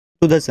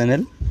to the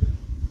channel.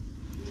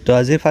 তো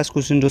আজি first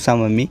কোশ্চেনটো চাম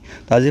আমি।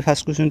 তো আজি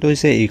ফার্স্ট কোশ্চেনটো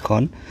হৈছে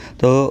এইখন।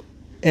 তো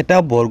এটা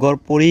বৰ্গৰ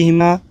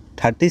পৰিসীমা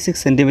 36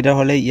 সেন্টিমিটাৰ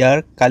হলে ইয়াৰ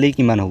কালি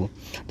কিমান হ'ব?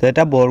 তো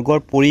এটা বৰ্গৰ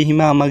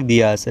পৰিসীমা আমাক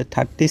দিয়া আছে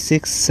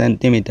 36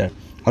 সেন্টিমিটাৰ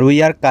আৰু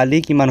ইয়াৰ কালি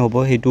কিমান হ'ব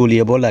হেতু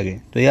উলিয়াব লাগে।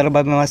 তো ইয়াৰ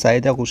বাবে আমাৰ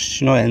চাৰিটা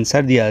কোশ্চেনৰ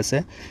এনসাৰ দিয়া আছে।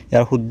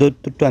 ইয়াৰ শুদ্ধ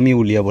উত্তৰটো আমি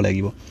উলিয়াব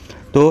লাগিব।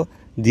 তো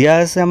দিয়া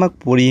আছে আমাক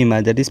পৰিসীমা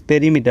that is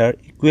perimeter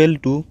equal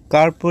to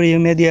কাৰ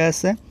পৰিসীমা দিয়া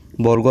আছে?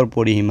 বৰ্গৰ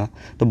পৰিসীমা।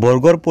 তো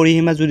বৰ্গৰ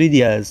পৰিসীমা যদি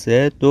দিয়া আছে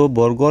তো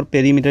বৰ্গৰ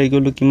পেৰিমিটাৰ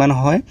ইকুৱেল টু কিমান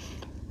হয়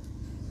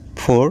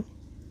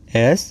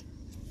 4s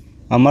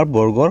আমাৰ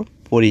বৰ্গৰ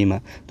পৰিসীমা।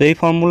 তো এই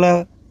ফৰ্মুলা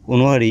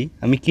অনুসৰি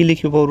আমি কি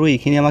লিখিব পাৰো?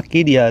 এইখিনি আমাক কি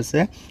দিয়া আছে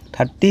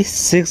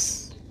 36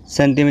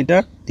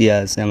 সেন্টিমিটাৰ দিয়া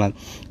আছে আমাক।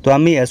 তো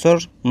আমি s ৰ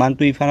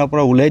মানটো ইফানৰ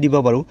পৰা উলাই দিব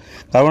পাৰো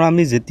কাৰণ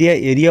আমি যেতিয়া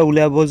এৰিয়া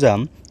উলাব যাম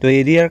তো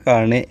এৰিয়াৰ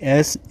কাৰণে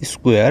s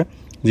স্কয়াৰ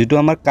যেটো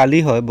আমাৰ কালি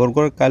হয়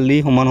বৰ্গৰ কালি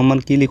সমান সমান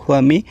কি লিখো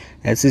আমি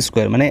s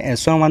স্কয়াৰ মানে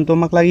s ৰ মানটো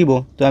আমাক লাগিব।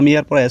 তো আমি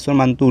ইয়াৰ পৰা s ৰ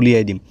মানটো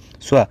উলিয়াই দিম।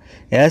 সোৱা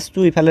s টো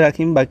ইফালে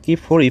ৰাখিম বাকি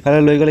 4 ইফালে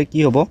লৈ গলে কি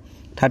হ'ব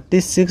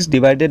 36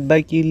 ডিভাইডেড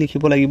বাই কি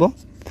লিখিব লাগিব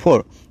 4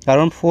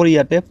 কাৰণ 4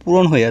 ইয়াতে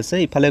পূৰণ হৈ আছে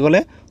ইফালে গলে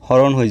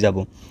হৰণ হৈ যাব।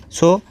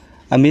 সো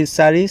আমি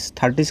 4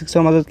 36 ৰ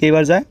মাজত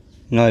কেইবাৰ যায়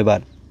 9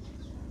 বাৰ।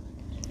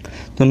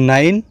 তো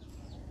 9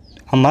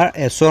 আমাৰ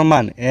s ৰ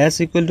মান s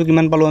ইকুৱেল টু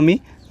কিমান পালো আমি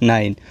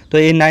 9। তো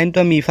এই 9 টো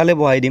আমি ইফালে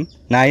বহাই দিম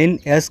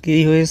 9s কি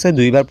হৈছে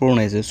দুইবাৰ পূৰণ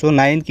হৈছে। সো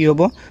 9 কি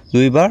হ'ব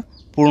দুইবাৰ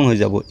পূৰণ হৈ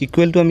যাব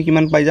ইকুৱেল টু আমি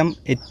কিমান পাই যাম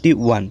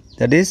 81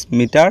 that is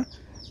meter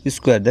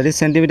square that is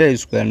centimeter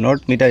square not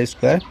meter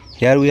square.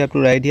 Here we have to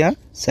write here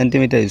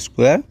centimeter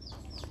square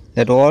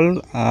that all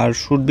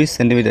should be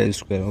centimeter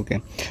square. Okay,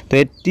 তো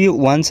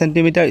 81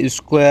 centimeter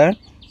square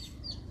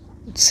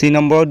C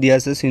নম্বৰ দিয়া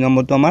আছে। C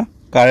নম্বৰটো আমাৰ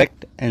correct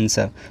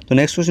answer. তো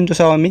next কোশ্চেনটো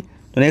চাও আমি।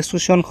 তো next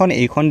কোশ্চেনখন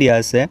এইখন দিয়া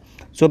আছে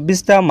 24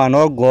 টা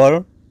মানৰ গড়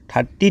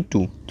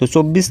 32। তো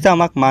 24 টা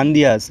আমাক মান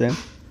দিয়া আছে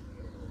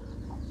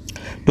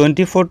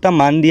 24 টা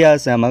মান দিয়া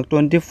আছে আমাক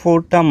 24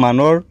 টা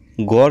মানৰ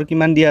গড়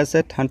কিমান দিয়া আছে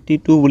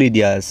 32 বুলি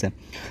দিয়া আছে।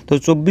 তো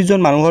 24 জন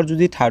মানুহৰ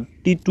যদি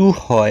 32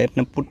 হয়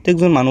মানে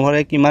প্ৰত্যেকজন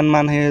মানুহৰে কিমান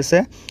মান হৈ আছে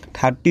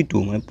 32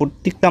 মানে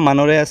প্ৰত্যেকটা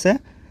মানৰে আছে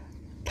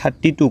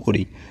 32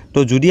 কৰি। তো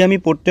যদি আমি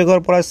প্ৰত্যেকৰ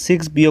পৰা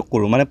 6 বিয়োগ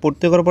কৰো মানে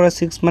প্ৰত্যেকৰ পৰা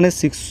 6 মানে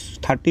 6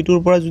 32 ৰ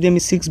পৰা যদি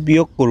আমি 6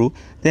 বিয়োগ কৰো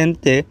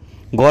তেন্তে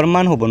গড়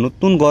মান হ'ব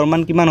নতুন গড়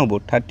মান কিমান হ'ব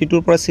 32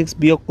 ৰ পৰা 6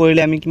 বিয়োগ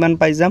কৰিলে আমি কিমান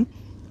পাই যাম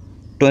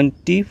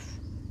 20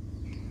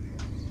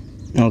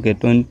 ओके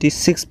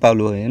 26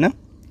 पालो है ना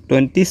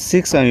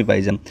 26 আমি পাই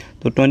যাম।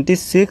 তো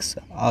 26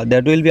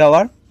 that will be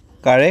our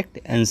correct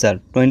answer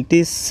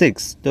 26।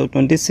 তো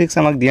 26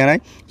 আমাক দিয়া নাই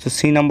সো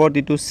সি নম্বৰ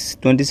দিটো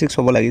 26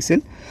 হ'ব লাগিছিল।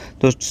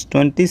 তো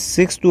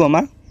 26 টো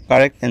আমাৰ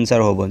correct answer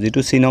হ'ব যেটো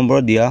সি নম্বৰ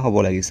দিয়া হ'ব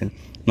লাগিছিল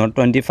not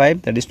 25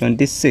 that is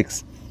 26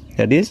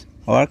 that is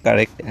our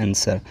correct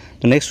answer।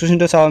 তো নেক্সট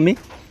কোশ্চেনটো চাও আমি।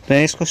 তো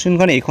নেক্সট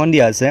কোশ্চেনখন এইখন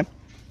দিয়া আছে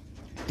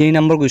 3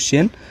 নম্বৰ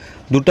কোশ্চেন।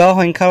 দুটা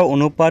সংখ্যাৰ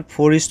অনুপাত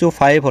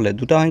 4:5 হলে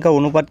দুটা সংখ্যাৰ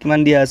অনুপাত কিমান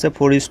দিয়া আছে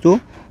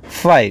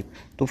 4:5।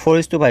 তো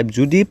 4:5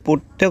 যদি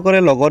প্ৰত্যেকৰে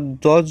লগত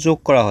 10 যোগ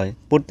কৰা হয়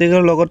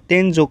প্ৰত্যেকৰ লগত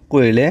 10 যোগ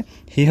কৰিলে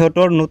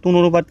হিহতৰ নতুন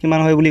অনুপাত কিমান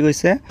হয় বুলি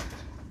কৈছে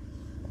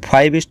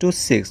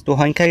 5:6। তো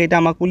সংখ্যা কেইটা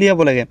আমাক উলিয়াব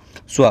লাগে।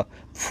 সোৱা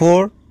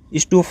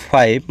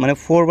 4:5 মানে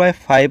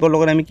 4/5 ৰ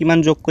লগত আমি কিমান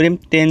যোগ কৰিম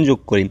 10 যোগ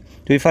কৰিম।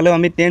 তো ইফালেও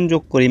আমি 10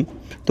 যোগ কৰিম।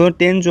 তো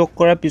 10 যোগ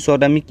কৰাৰ পিছত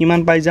আমি কিমান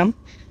পাই যাম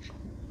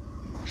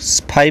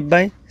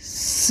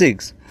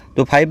 5/6।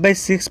 তো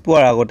 5/6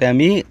 পোৱাৰ আগতে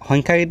আমি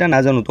সংখ্যা কেইটা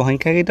নাজানো তো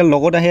সংখ্যা কেইটাৰ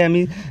লগত আহে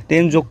আমি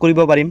 10 যোগ কৰিব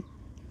পাৰিম।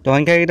 তো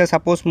সংখ্যা কেইটা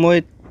সাপোজ মই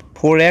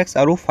 4x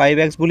আৰু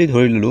 5x বুলি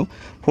ধৰি ললো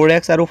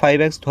 4x আৰু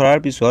 5x ধৰাৰ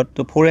পিছত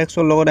তো 4x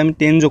ৰ লগত আমি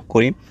 10 যোগ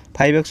কৰিম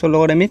 5x ৰ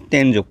লগত আমি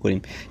 10 যোগ কৰিম।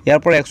 ইয়াৰ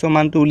পৰা x ৰ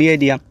মানটো উলিয়াই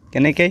দিয়া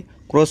কেনেকৈ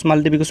ক্ৰস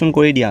মাল্টিপ্লিকেশন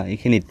কৰি দিয়া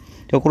এইখিনিত।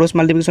 তো ক্ৰস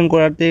মাল্টিপ্লিকেশন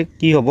কৰাতে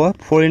কি হ'ব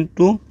 4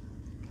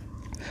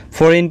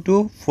 into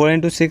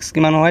 6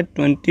 কিমান হয়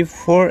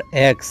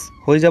 24x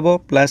হৈ যাব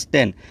প্লাস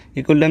 10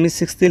 ইকুৱেল টু আমি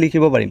 60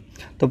 লিখিব পাৰিম।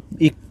 তো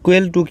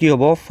ইকুৱেল টু কি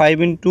হ'ব 5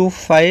 into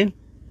 5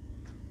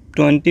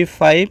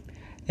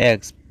 25x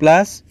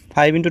প্লাস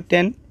 5 into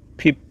 10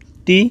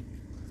 50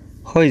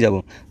 হৈ যাব।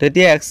 তো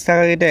এতিয়া x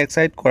থাকা এটা x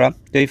সাইড কৰা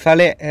তো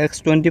ইফালে x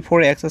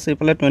 24x আছে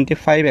ইফালে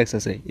 25x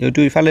আছে এটো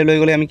ইফালে লৈ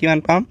গলে আমি কিমান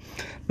পাম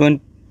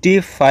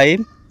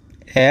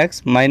 25x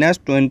minus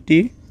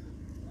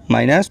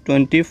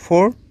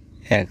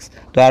 24x।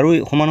 তো আৰু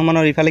সমান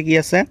সমানৰ ইফালে কি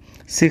আছে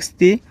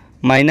 60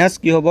 মাইনাস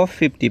কি হ'ব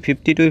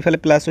 50 তো ইফালে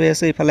প্লাস হৈ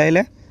আছে ইফালে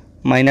আহিলে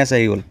মাইনাস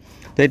আহি গল।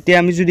 তো এতিয়া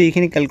আমি যদি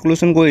এইখিনি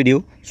ক্যালকুলেশন কৰি দিও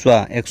সোৱা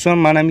x ৰ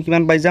মান আমি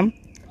কিমান পাই যাম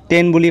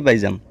 10 বুলি পাই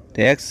যাম। তো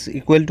x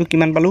ইকুৱেল টু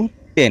কিমান পালো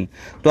 10।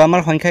 তো আমাৰ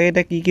সংখ্যা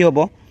কেইটা কি কি হ'ব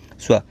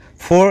সোৱা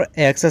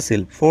 4x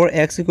আছিল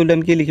 4x ইকুৱেল টু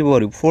আমি কি লিখিব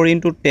পাৰো 4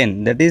 into 10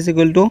 that is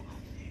equal to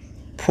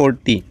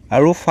 40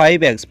 আৰু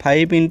 5x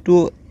 5 into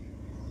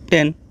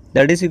 10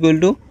 that is equal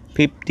to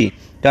 50।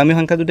 তো আমি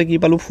সংখ্যা দুটা কি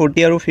পালো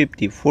 40 আৰু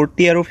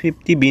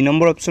 50 বি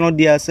নম্বৰ অপচনত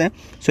দিয়া আছে।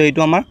 সো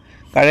এইটো আমাৰ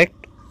কারেক্ট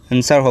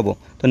आंसर হ'ব।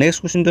 তো নেক্সট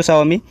কোশ্চেনটো চাও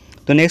আমি।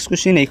 তো নেক্সট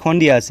কোশ্চেন এইখন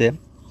দিয়া আছে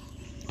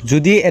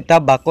যদি এটা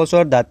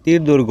বাকচৰ দাঁতিৰ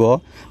দৈৰ্ঘ্য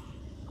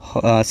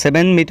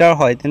 7 মিটাৰ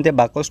হয় তেন্তে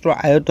বাকচটোৰ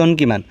আয়তন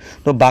কিমান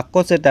তো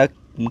বাকচ এটা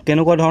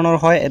কেনেকুৱা ধৰণৰ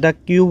হয় এটা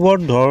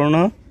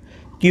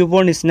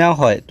কিউবৰ নিচিনা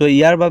হয় তো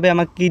ইয়াৰ বাবে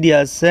আমাক কি দিয়া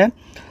আছে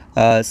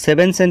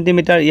 7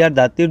 সেন্টিমিটাৰ ইয়াৰ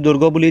দাঁতিৰ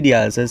দৈৰ্ঘ্য বুলি দিয়া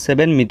আছে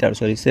 7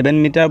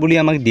 মিটাৰ বুলি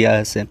আমাক দিয়া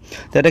আছে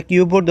তো এটা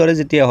কিউবৰ দৰে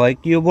যেতিয়া হয়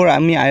কিউবৰ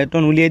আমি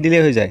আয়তন উলিয়াই দিলে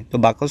হৈ যায় তো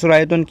বাকচৰ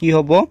আয়তন কি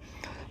হ'ব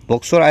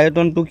বক্সৰ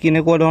আয়তনটো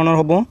কেনেকুৱা ধৰণৰ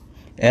হ'ব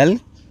L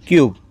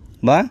কিউব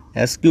বা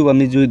S কিউব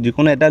আমি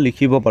যিকোনো এটা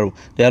লিখিব পাৰো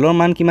তো L ৰ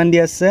মান কিমান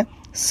দিয়া আছে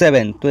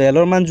 7 তো L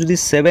ৰ মান যদি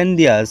 7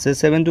 দিয়া আছে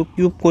 7 টো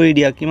কিউব কৰি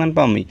দিয়া কিমান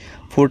পাম আমি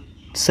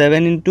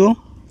 7 into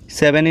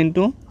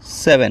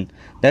 7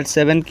 that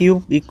 7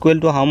 cube equal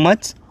to how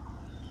much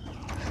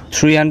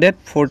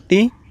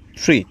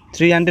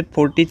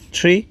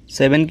 343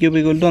 7 cube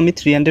equal to আমি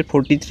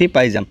 343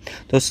 পাই যাম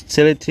তো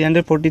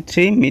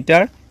 343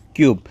 metre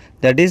cube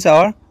that is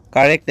our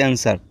correct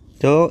answer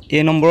তো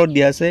এই নম্বৰত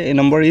দিয়া আছে এই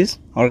number is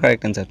our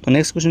correct answer তো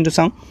নেক্সট কোৱেশ্চন টো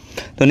চাও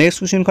তো নেক্সট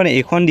কোৱেশ্চন খন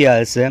এখন দিয়া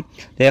আছে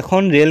তো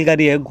এখন ৰেল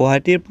গাড়ীয়ে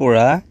গুৱাহাটীৰ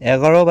পৰা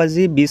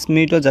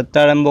 11:20 যাত্ৰা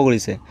আৰম্ভ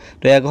কৰিছে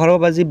তো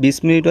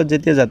 11:20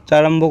 যেতিয়া যাত্ৰা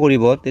আৰম্ভ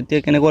কৰিব তেতিয়া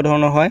কেনেকুৱা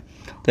ধৰণৰ হয়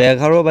তো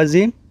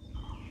 11:20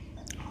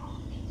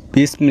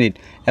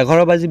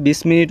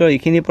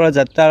 এইখিনিৰ পৰা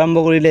যাত্ৰা আৰম্ভ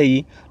কৰিলে ই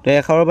তো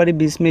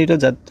 11:20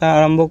 যাত্ৰা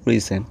আৰম্ভ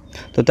কৰিছে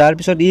তো তাৰ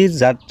পিছত ই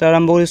যাত্ৰা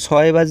আৰম্ভ কৰি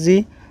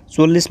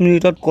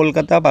 6:40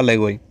 কলকাতা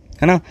পালেগৈ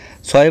হনা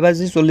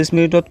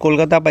 6:40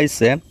 কলকাতা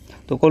পাইছে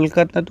তো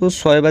কলকাতাটো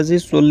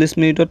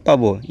 6:40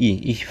 পাব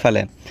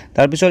ইফালে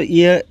তাৰ পিছত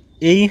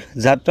এই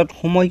যাত্ৰাত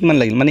সময় কিমান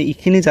লাগিল মানে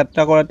ইখিনি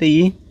যাত্ৰা কৰাতে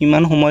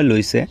কিমান সময়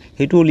লৈছে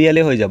হেতু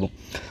উলিয়ালে হৈ যাব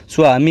সো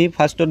আমি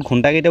ফাৰ্স্টত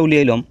ঘন্টা কেইটা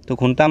উলিয়াই লম তো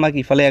ঘন্টা আমাক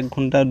ইফালে 1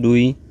 ঘন্টা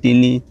 2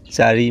 3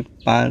 4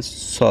 5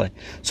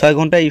 6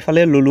 ঘন্টা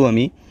ইফালে ললো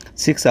আমি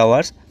 6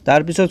 আৱাৰ্স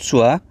তাৰ পিছত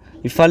সোৱা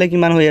ইফালে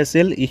কিমান হৈ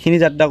আছিল ইখিনি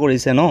যাত্ৰা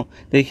কৰিছে ন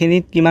তো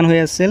ইখিনিত কিমান হৈ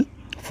আছিল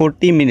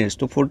 40 minutes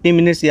তো 40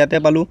 minutes ইয়াতে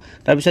পালো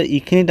তাৰ পিছত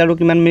ইখিনিত আৰু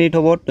কিমান মিনিট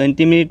হ'ব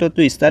 20 মিনিটত তো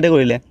স্টাৰ্ট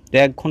কৰিলে তো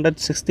 1 ঘন্টাত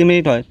 60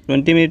 মিনিট হয়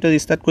 20 মিনিটত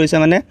স্টাৰ্ট কৰিছে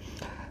মানে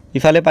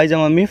ইফালে পাই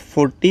যাম আমি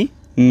 40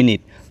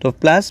 মিনিট তো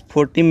প্লাস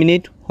 40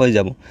 মিনিট হৈ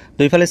যাব তো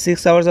ইফালে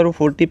 6 আৱাৰ্স আৰু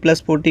 40 প্লাস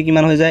 40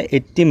 কিমান হৈ যায়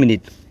 80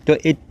 মিনিট তো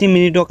 80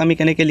 মিনিটক আমি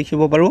কেনেকৈ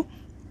লিখিব পাৰো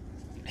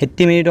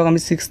 80 মিনিটক আমি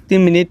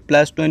 60 মিনিট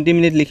প্লাস 20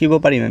 মিনিট লিখিব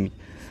পাৰিম আমি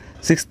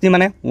 60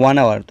 মানে 1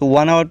 আৱাৰ তো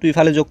 1 আৱাৰ তো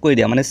ইফালে যোগ কৰি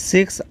দিয়া মানে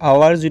 6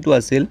 আৱাৰ যেটো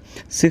আছিল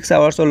 6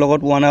 আৱাৰ্সৰ লগত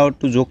 1 আৱাৰ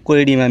তো যোগ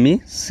কৰি দিম আমি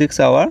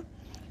 6 hour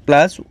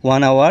plus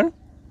 1 hour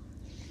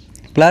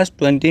plus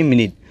 20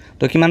 minute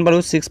তো কিমান পালো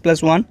 6 plus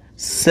 1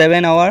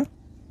 7 hour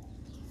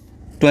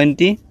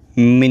 20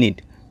 minute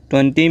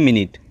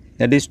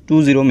that is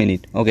 20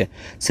 minute okay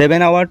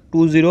 7 hour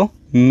 20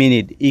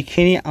 minute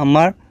ইখিনি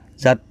আমাৰ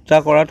যাত্ৰা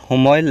কৰাত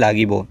সময়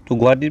লাগিব তো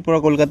গুৱাহাটীৰ পৰা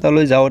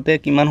কলকাতালৈ যাওতে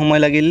কিমান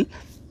সময় লাগিল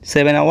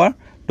 7 hour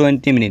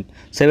 20 minute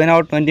 7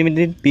 hour 20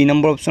 minute B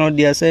number অপচনত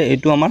দিয়া আছে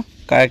এটো আমাৰ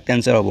কাৰেক্ট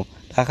আনসাৰ হ'ব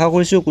আশা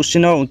কৰিছো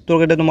কোশ্চেনৰ উত্তৰ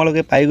কেইটা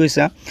তোমালোকে পাই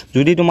গৈছা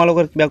যদি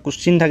তোমালোকৰ কিবা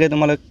কোশ্চেন থাকে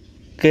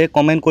তোমালোকে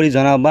কমেন্ট কৰি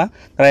জনাবা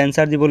তাৰ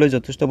আনসাৰ দিবলৈ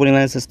যথেষ্ট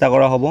পৰিমাণে চেষ্টা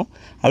কৰা হ'ব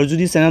আৰু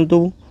যদি চেনেলটো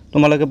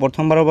তোমালোকে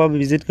প্ৰথমবাৰৰ বাবে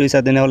ভিজিট কৰিছা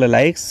তেনেহলে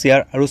লাইক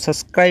শেয়াৰ আৰু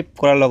সাবস্ক্ৰাইব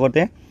কৰাৰ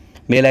লগতে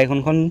বেল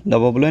আইকনখন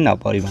দবাবলৈ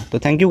নাপাহৰিবা তো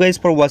thank U guys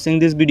for watching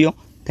this video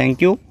thank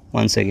U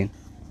once again